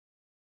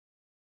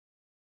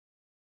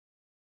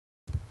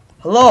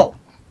Hello.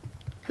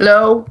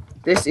 Hello,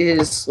 this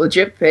is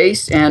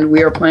legitpaste, and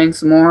we are playing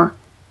some more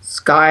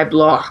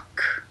Skyblock.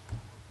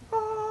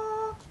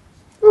 Ah,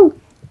 Ooh.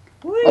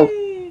 Oh,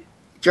 whee.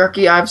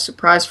 Jerky, I have a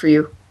surprise for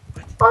you.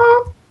 What?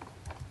 Oh,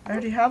 I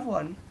already have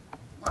one.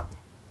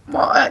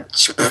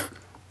 what?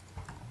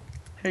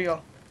 Here you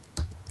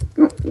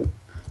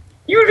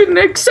You didn't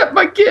accept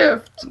my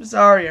gift. I'm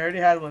sorry. I already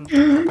had one.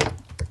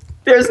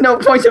 There's no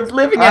point of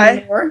living I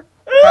anymore.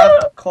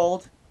 have a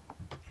cold.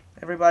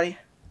 Everybody,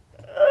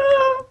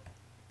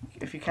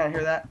 if you can't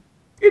hear that.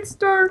 It's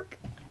dark.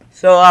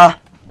 So,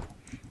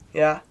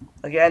 yeah.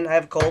 Again, I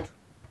have a cold.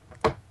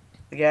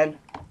 Again.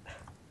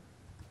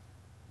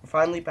 We're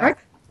finally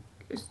back.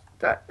 Is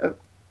that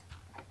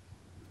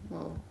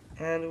Whoa.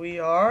 And we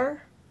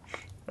are...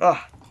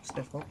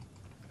 sniffle.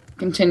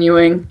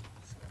 Continuing.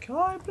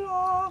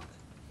 Skyblock.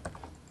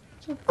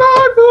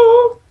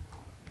 Skyblock.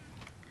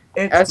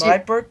 It's my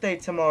birthday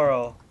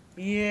tomorrow.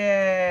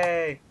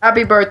 Yay.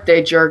 Happy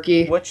birthday,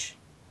 Jerky. Which,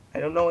 I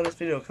don't know when this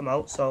video will come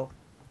out, so...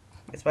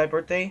 It's my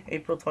birthday,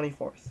 April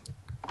 24th.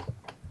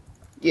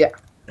 Yeah.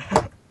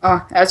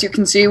 As you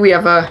can see, we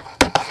have a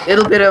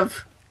little bit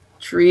of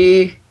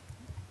tree.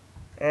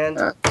 And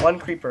one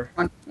creeper.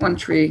 One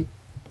tree.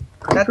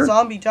 That Creeper?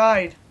 zombie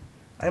died.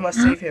 I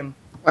must save him.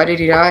 Why did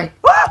he die?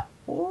 Ah!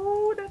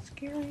 Oh, that's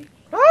scary.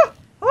 Ah!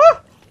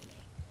 Ah!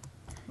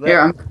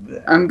 Here,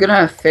 I'm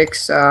gonna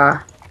fix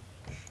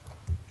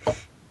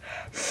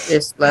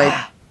this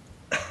lava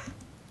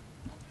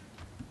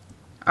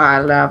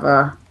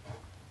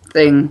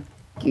thingy.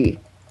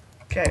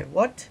 Okay,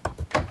 what?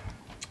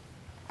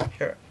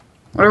 Here.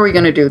 What are we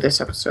gonna do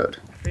this episode?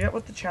 I forget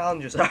what the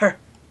challenges are.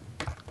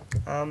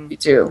 Me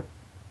too.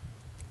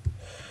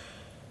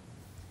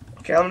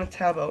 Okay, I'm gonna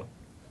tab out.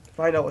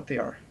 Find out what they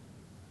are.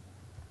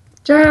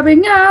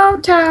 Tabbing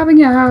out,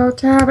 tabbing out,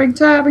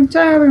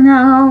 tabbing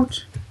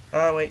out.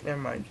 Wait, never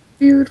mind.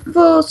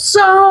 Beautiful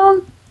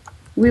song.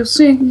 We'll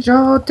sing it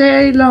all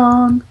day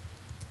long.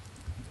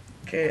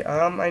 Okay,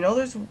 I know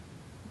there's a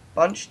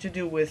bunch to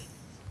do with...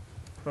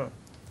 Huh.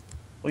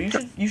 Well,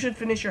 you should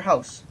finish your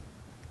house.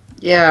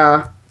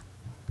 Yeah.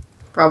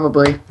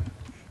 Probably.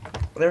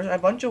 There's a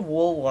bunch of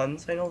wool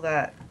ones, I know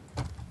that.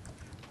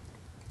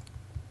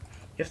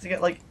 You have to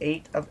get like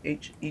 8 of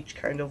each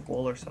kind of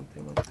wool or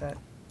something like that.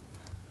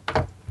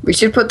 We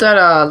should put that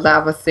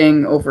lava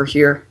thing over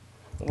here.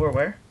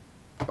 Where?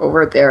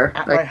 Over there.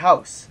 At my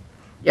house.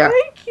 Yeah.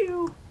 Thank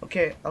you.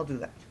 Okay, I'll do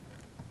that.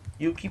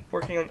 You keep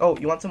working on... Oh,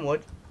 you want some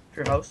wood for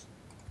your house?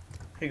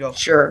 Here you go.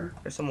 Sure.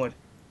 There's some wood.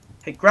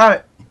 Hey, grab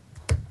it.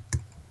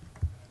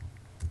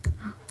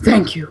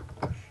 Thank you.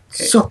 Okay.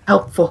 So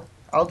helpful.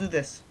 I'll do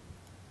this.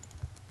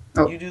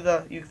 Oh. You do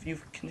the... You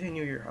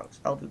continue your house.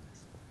 I'll do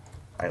this.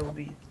 I will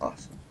be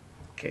awesome.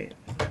 Okay.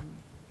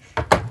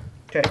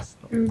 Okay. So.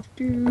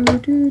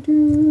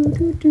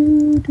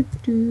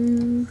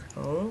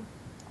 Oh.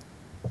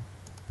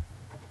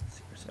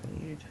 Seriously, I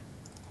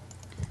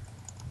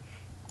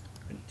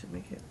need to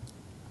make it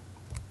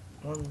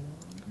one longer.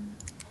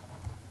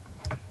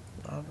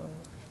 Lava.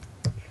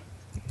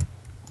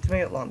 To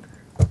make it longer.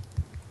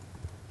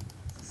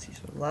 Let's see.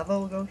 So lava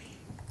will go here.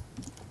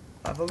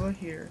 Lava will go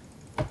here.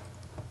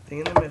 Thing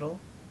in the middle.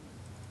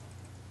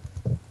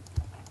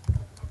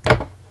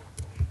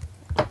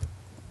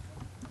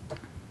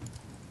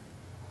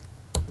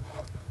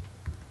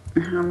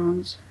 How long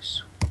is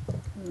this?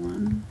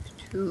 1,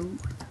 2,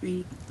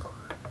 3, 4.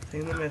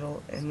 Thing in the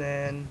middle, and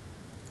then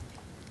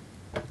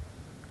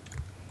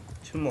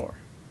 2 more.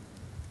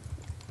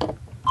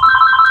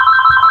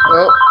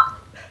 Oh.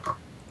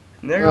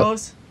 And there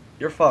goes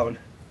your phone.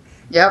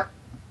 Yep.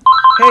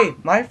 Hey,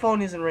 my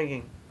phone isn't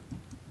ringing.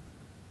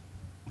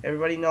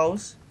 Everybody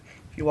knows,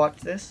 if you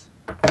watch this,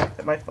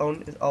 that my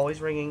phone is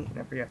always ringing in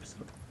every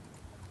episode.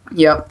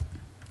 Yep.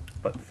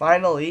 But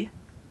finally,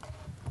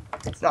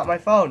 it's not my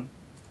phone.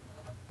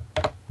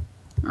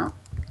 Oh,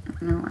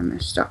 no, I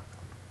messed up.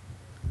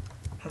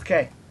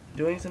 Okay,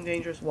 doing some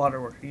dangerous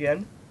water work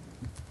again.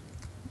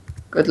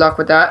 Good luck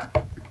with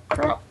that.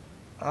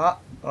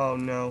 Oh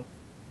no.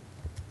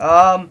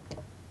 My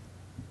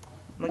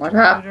What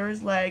computer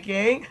is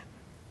lagging.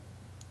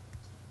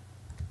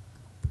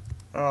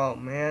 Oh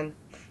man.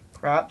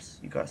 Craps,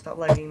 you gotta stop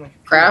lagging my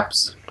computer.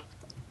 Craps?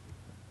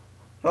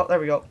 Oh, there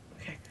we go.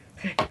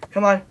 Okay,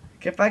 come on,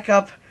 get back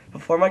up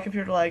before my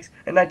computer lags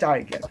and I die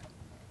again.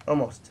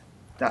 Almost.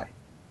 Die.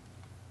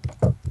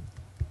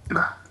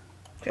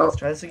 Okay, let's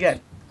try this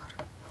again.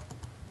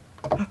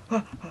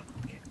 Okay.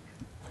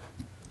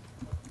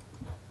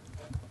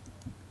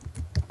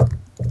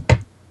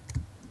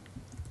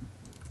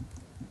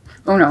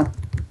 Oh no.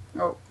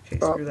 Oh. Okay,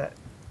 screw that.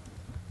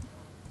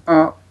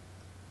 Oh.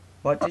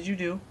 What did you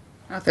do?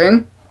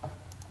 Nothing.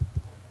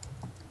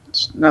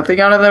 It's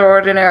nothing out of the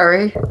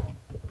ordinary.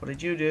 What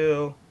did you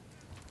do?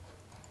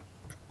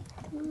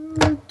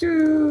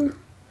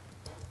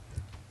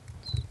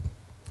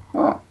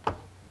 Oh.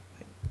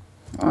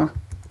 Oh.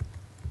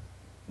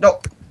 No,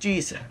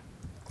 jeez.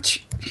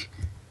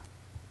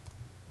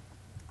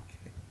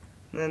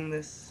 And then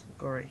this will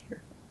go right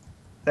here.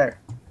 There.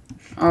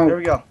 Oh. There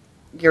we go.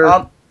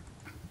 You're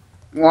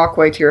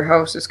walkway to your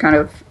house is kind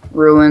of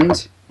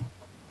ruined.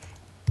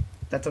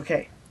 That's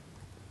okay.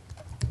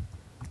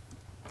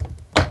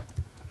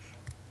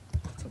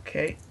 It's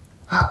okay.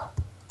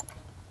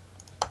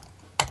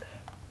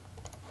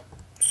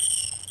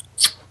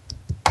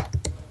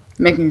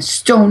 Making a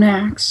stone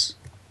axe.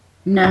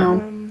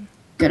 Now,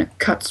 gonna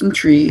cut some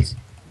trees.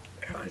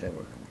 How could I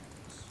work on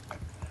this?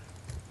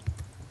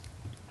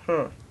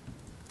 Huh.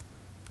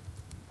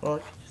 Well, I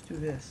could just do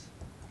this.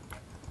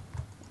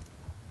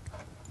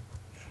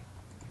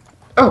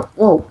 Oh,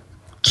 whoa.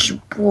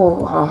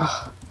 Whoa.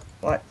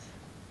 What?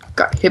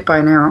 Got hit by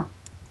an arrow.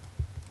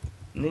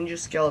 Ninja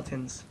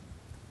skeletons.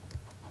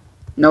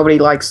 Nobody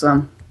likes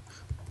them.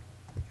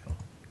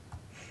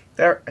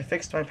 There, I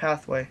fixed my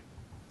pathway.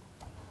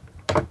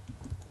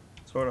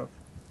 Sort of.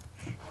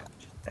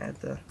 Just add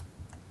the...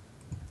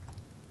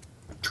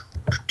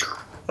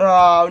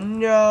 Oh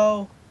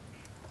no!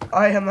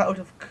 I am out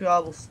of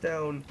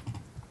cobblestone.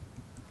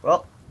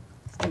 Well,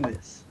 let's do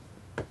this.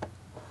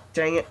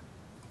 Dang it.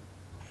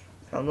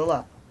 Found the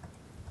lava.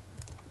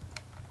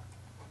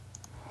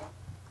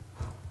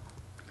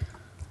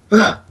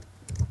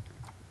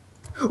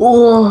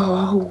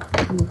 Oh,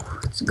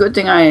 it's a good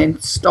thing I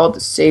installed the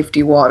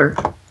safety water.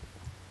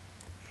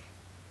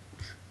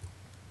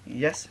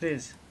 Yes, it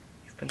is.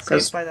 You've been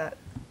saved by that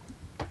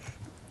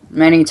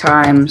many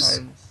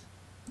times.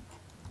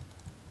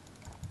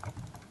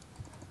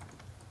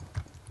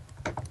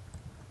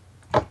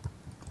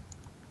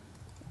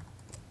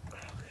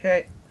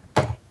 Okay.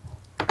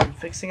 I'm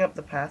fixing up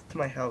the path to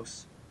my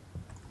house.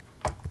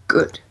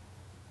 Good.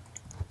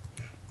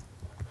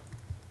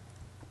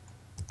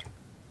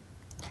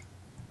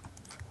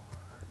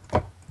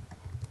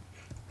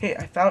 Hey,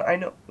 I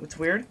know, it's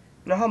weird.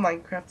 You know how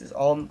Minecraft is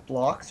all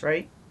blocks,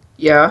 right?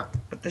 Yeah.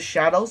 But the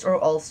shadows are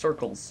all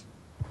circles.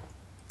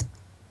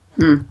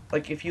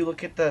 Like, if you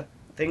look at the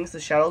things, the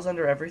shadows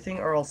under everything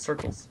are all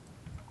circles.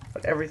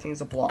 But everything's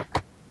a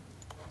block.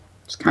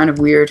 It's kind of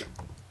weird.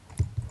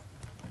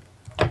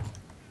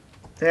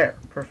 There,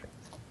 perfect.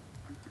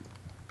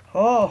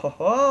 Oh, ho,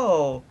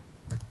 ho.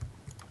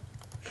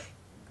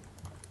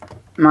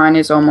 Mine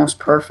is almost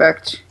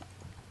perfect.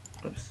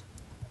 Oops.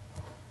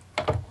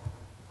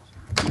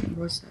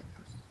 What's that?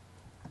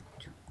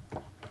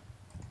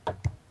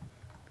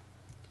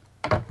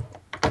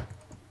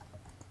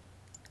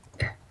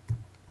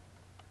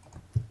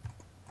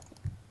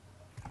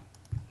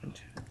 One,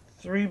 two,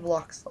 3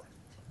 blocks left.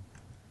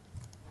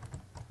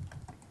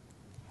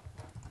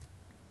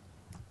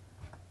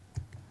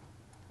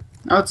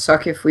 That would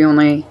suck if we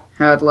only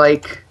had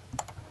like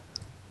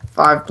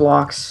 5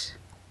 blocks.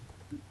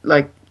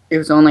 Like it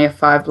was only a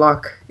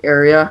 5-block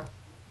area,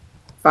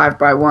 5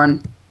 by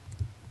 1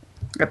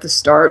 at the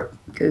start.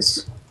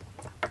 Because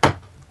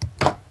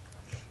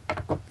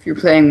if you're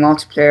playing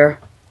multiplayer,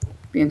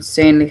 it'd be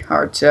insanely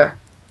hard to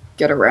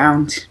get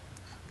around.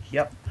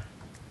 Yep.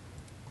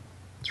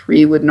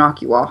 3 would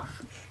knock you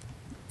off.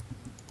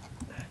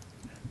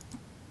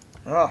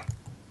 Ah, I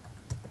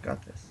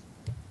got this.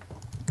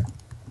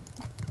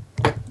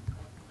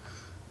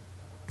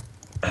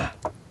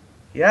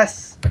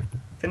 Yes!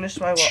 Finished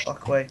my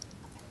walkway.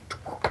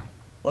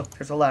 Look,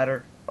 there's a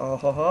ladder. Oh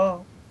ho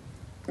ho.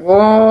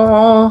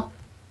 Oh,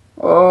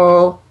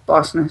 oh,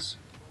 bossness.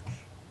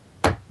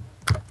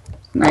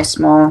 Nice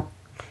small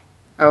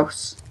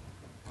house.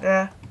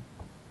 Yeah.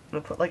 I'm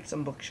gonna put like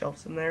some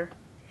bookshelves in there.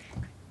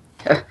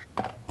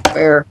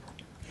 Where?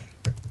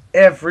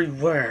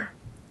 Everywhere.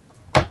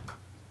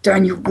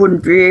 Then you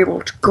wouldn't be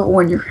able to go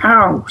in your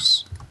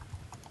house.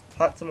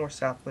 Plant some more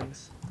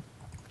saplings.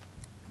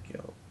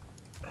 Go.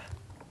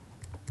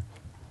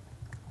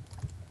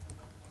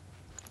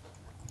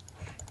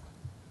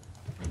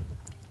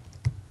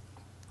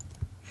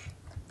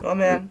 Oh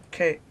man,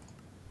 okay.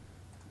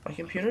 My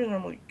computer is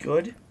normally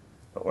good,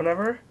 but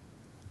whenever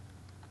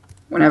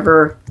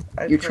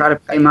You try to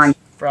play mine.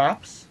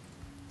 Fraps,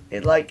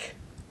 it like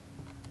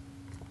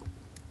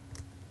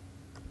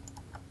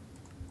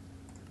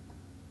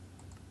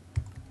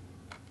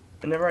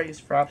whenever I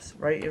use Fraps,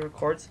 right, it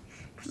records.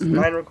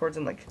 Mine records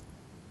in like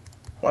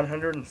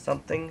 100 and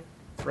something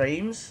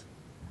frames.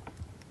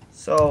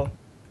 So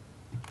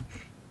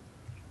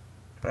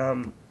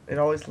it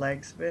always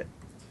lags a bit.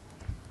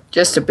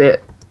 Just a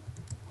bit.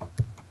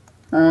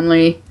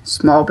 Only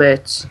small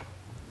bits.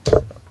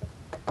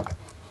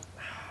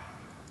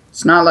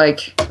 It's not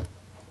like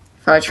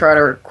if I try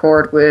to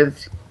record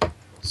with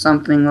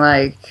something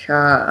like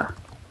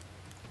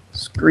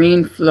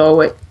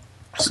ScreenFlow,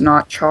 it's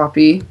not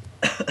choppy.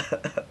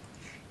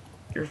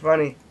 You're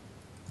funny.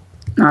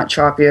 Not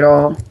choppy at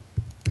all.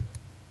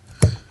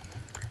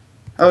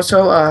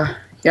 Also,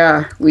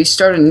 yeah, we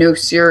started a new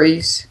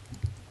series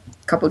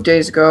a couple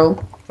days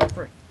ago.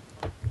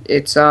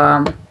 It's,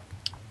 what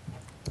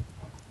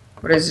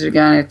is it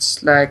again?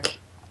 It's like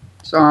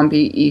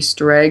zombie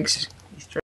Easter eggs.